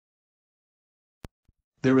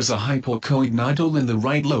there is a hypoechoic nodule in the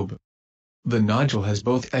right lobe. The nodule has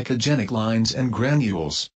both echogenic lines and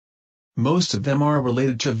granules. Most of them are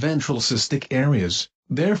related to ventral cystic areas,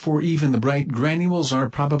 therefore even the bright granules are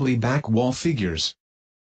probably back wall figures.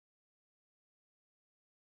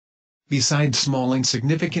 Besides small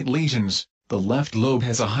insignificant lesions, the left lobe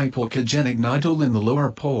has a hypoechogenic nodule in the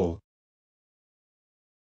lower pole.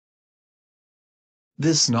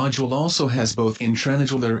 This nodule also has both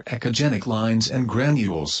intranodular echogenic lines and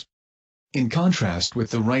granules. In contrast with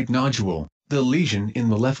the right nodule, the lesion in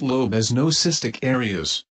the left lobe has no cystic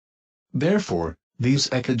areas. Therefore, these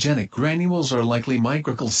echogenic granules are likely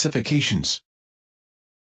microcalcifications.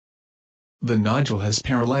 The nodule has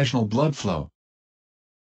perilesional blood flow.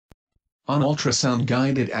 On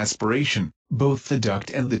ultrasound-guided aspiration, both the duct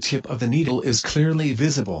and the tip of the needle is clearly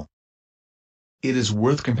visible. It is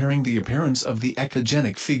worth comparing the appearance of the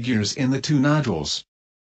echogenic figures in the two nodules.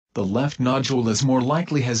 The left nodule is more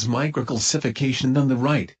likely has microcalcification than the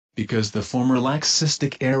right, because the former lacks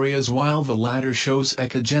cystic areas while the latter shows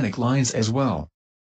echogenic lines as well.